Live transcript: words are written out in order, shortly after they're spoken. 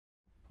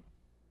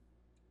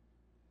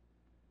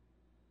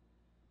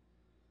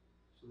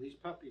These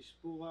puppies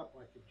spool up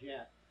like a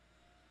jet.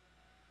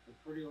 They're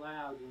pretty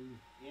loud when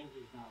the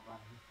engine's not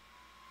running.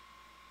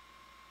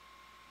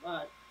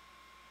 But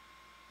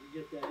you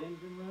get that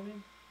engine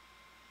running.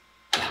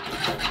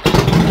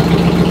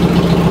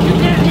 You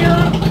can't hear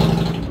them!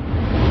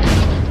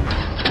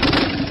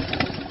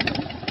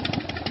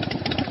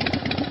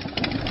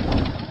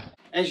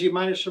 As you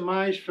might have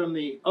surmised from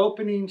the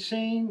opening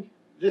scene,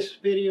 this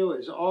video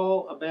is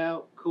all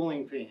about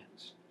cooling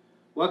fans.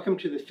 Welcome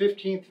to the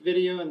 15th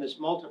video in this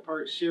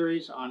multi-part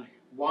series on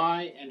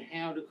why and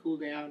how to cool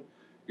down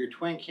your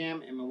twin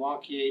cam and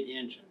Milwaukee 8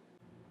 engine.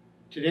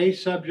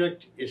 Today's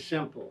subject is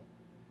simple: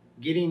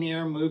 getting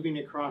air moving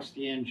across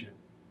the engine.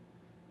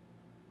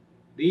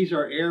 These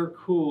are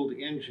air-cooled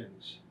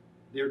engines.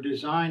 They're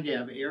designed to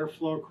have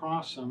airflow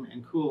across them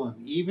and cool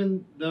them.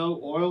 Even though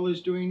oil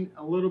is doing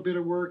a little bit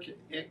of work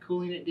at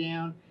cooling it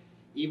down,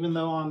 even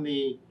though on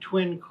the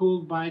twin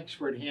cooled bikes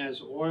where it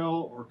has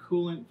oil or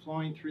coolant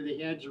flowing through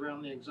the heads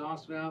around the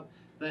exhaust valve,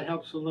 that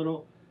helps a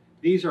little.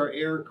 These are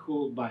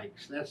air-cooled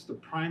bikes. That's the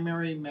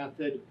primary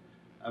method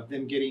of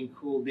them getting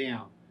cooled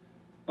down.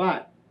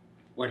 But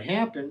what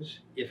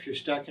happens if you're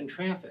stuck in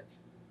traffic,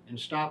 in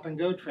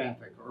stop-and-go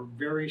traffic or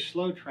very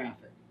slow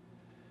traffic?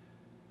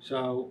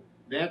 So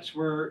that's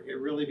where it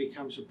really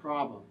becomes a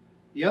problem.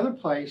 The other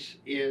place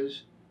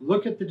is,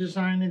 look at the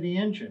design of the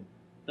engine.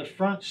 The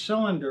front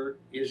cylinder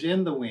is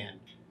in the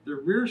wind. The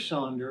rear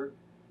cylinder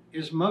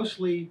is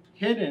mostly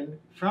hidden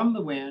from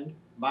the wind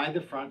by the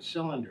front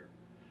cylinder.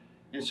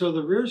 And so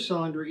the rear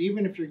cylinder,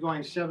 even if you're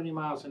going 70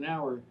 miles an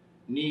hour,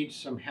 needs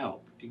some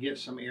help to get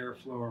some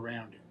airflow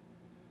around it.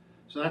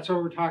 So that's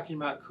what we're talking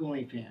about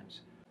cooling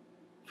fans.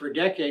 For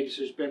decades,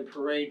 there's been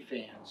parade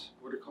fans,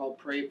 what are called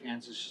parade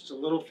fans. It's just a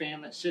little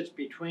fan that sits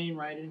between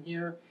right in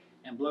here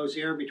and blows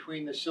air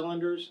between the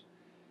cylinders.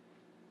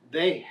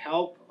 They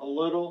help a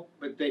little,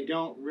 but they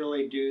don't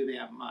really do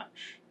that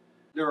much.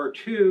 There are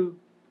two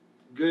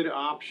good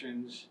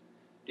options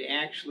to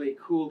actually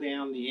cool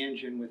down the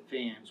engine with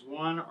fans.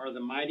 One are the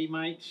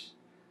Mighty-Mites,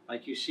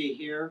 like you see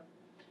here,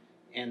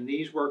 and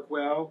these work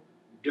well.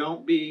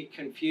 Don't be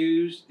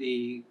confused.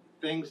 The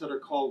things that are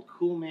called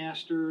Cool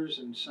Masters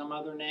and some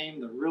other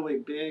name, the really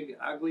big,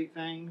 ugly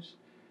things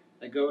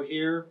that go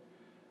here,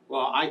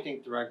 well, I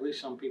think they're ugly.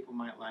 Some people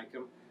might like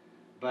them.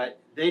 But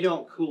they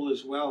don't cool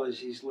as well as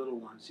these little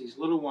ones. These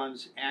little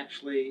ones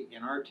actually,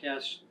 in our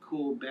tests,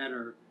 cool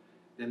better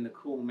than the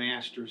Cool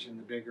Masters and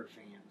the bigger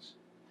fans.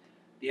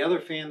 The other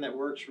fan that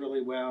works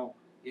really well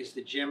is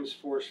the Jim's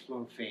Force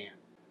Flow fan.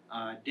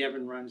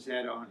 Devin runs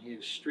that on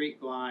his Street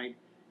Glide,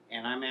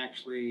 and I'm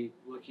actually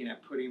looking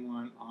at putting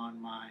one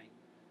on my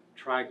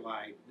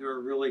Tri-Glide. They're a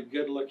really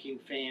good-looking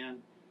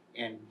fan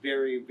and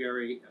very,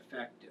 very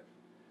effective.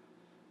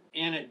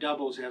 And it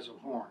doubles as a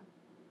horn.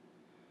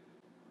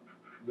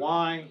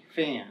 Why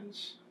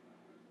fans?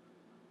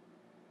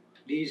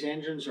 These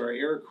engines are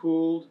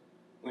air-cooled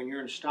when you're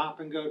in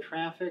stop-and-go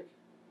traffic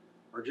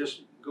or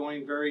just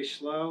going very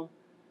slow.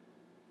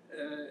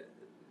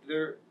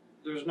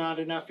 There's not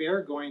enough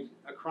air going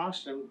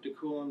across them to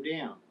cool them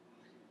down.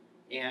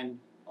 And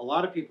a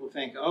lot of people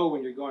think, oh,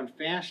 when you're going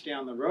fast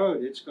down the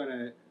road, it's going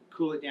to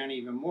cool it down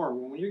even more.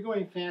 Well, when you're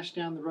going fast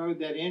down the road,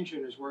 that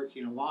engine is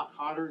working a lot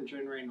hotter and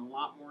generating a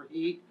lot more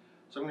heat.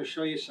 So I'm going to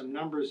show you some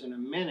numbers in a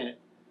minute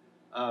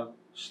of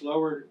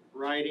slower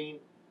riding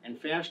and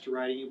faster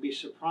riding. You'll be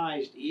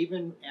surprised,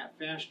 even at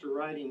faster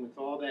riding with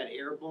all that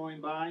air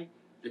blowing by,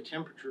 the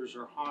temperatures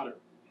are hotter.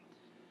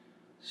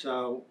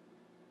 So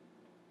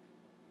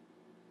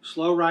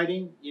slow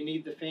riding, you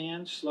need the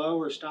fans. Slow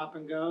or stop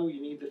and go, you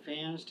need the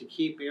fans to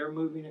keep air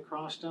moving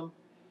across them.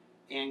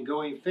 And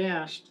going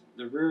fast,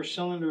 the rear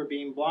cylinder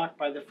being blocked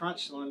by the front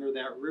cylinder,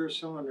 that rear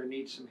cylinder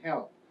needs some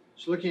help.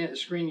 So looking at the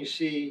screen, you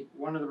see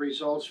one of the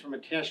results from a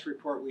test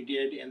report we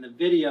did, and the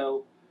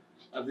video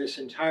of this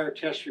entire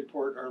test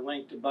report are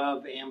linked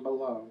above and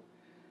below.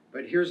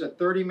 But here's a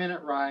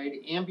 30-minute ride,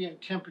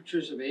 ambient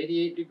temperatures of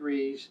 88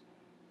 degrees,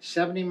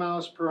 70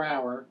 miles per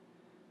hour,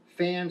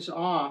 fans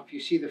off.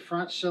 You see the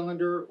front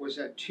cylinder was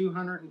at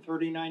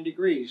 239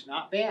 degrees.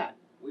 Not bad.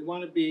 We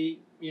want to be,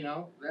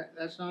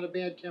 that's not a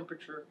bad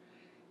temperature.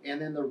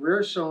 And then the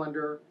rear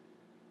cylinder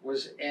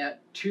was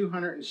at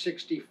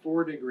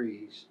 264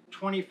 degrees.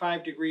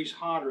 25 degrees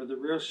hotter the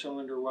rear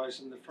cylinder was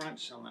than the front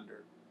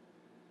cylinder,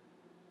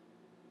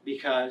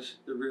 because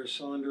the rear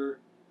cylinder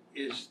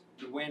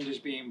the wind is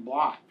being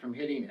blocked from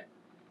hitting it.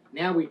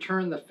 Now we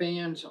turn the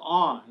fans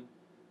on,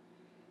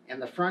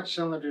 and the front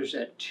cylinder is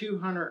at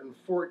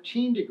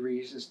 214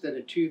 degrees instead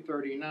of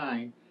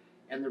 239,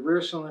 and the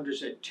rear cylinder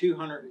is at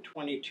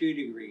 222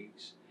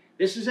 degrees.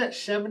 This is at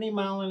 70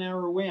 mile an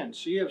hour wind.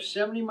 So you have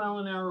 70 mile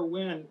an hour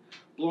wind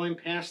blowing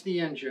past the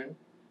engine,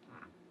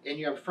 and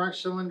you have front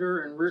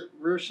cylinder and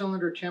rear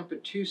cylinder temp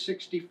at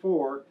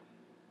 264.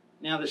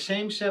 Now the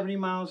same 70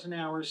 miles an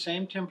hour,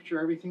 same temperature,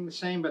 everything the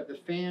same, but the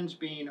fans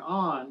being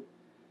on,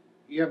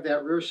 you have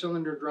that rear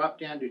cylinder drop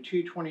down to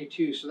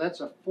 222. So that's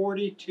a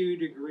 42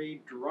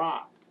 degree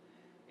drop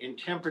in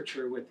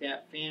temperature with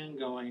that fan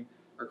going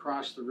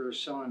across the rear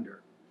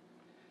cylinder.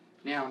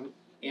 Now,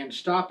 And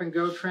stop and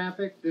go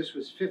traffic, this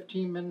was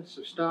 15 minutes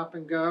of stop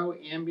and go,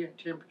 ambient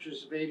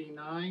temperatures of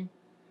 89.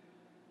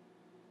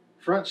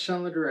 Front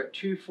cylinder at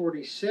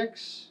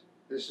 246,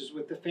 this is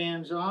with the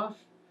fans off.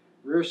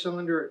 Rear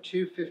cylinder at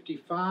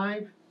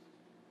 255.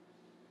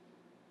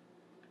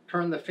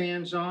 Turn the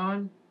fans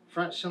on,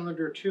 front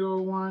cylinder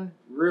 201,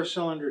 rear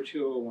cylinder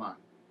 201.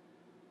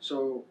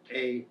 So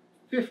a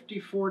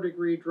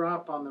 54-degree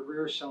drop on the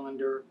rear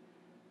cylinder,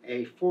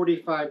 a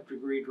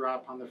 45-degree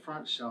drop on the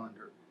front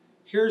cylinder.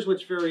 Here's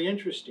what's very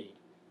interesting.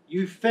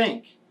 You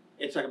think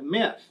it's a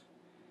myth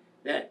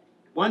that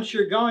once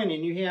you're going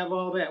and you have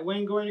all that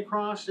wind going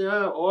across,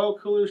 oil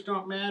coolers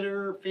don't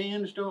matter,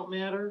 fans don't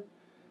matter.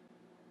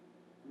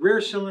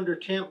 Rear cylinder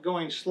temp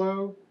going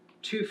slow,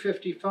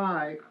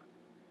 255.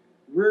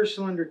 Rear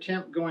cylinder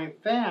temp going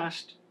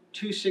fast,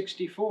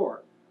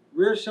 264.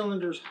 Rear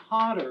cylinder's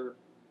hotter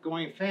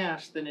going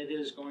fast than it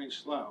is going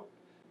slow.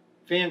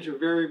 Fans are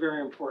very,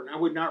 very important. I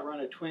would not run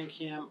a twin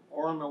cam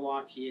or a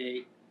Milwaukee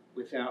 8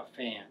 without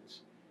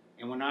fans.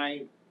 And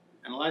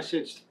unless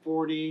it's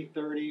 40,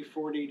 30,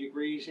 40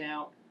 degrees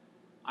out,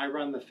 I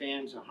run the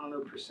fans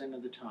 100%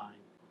 of the time.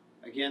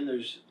 Again,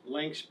 there's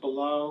links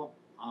below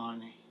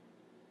on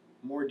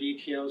more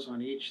details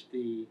on each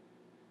the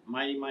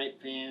Mighty-Mite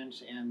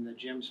fans and the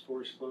Jim's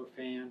Force Flow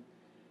fan.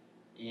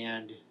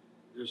 And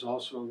there's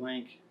also a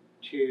link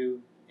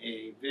to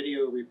a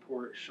video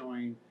report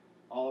showing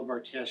all of our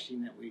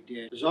testing that we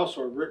did. There's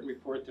also a written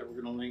report that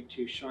we're going to link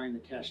to showing the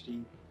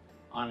testing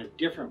on a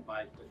different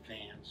bike with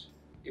fans.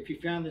 If you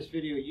found this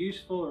video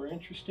useful or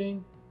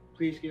interesting,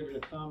 please give it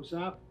a thumbs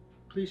up.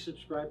 Please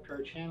subscribe to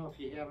our channel if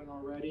you haven't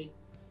already.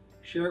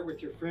 Share it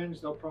with your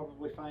friends, they'll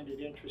probably find it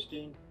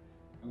interesting.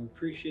 And we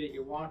appreciate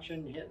you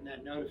watching, hitting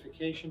that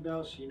notification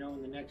bell so you know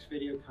when the next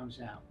video comes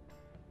out.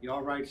 You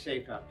all ride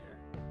safe out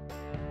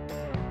there.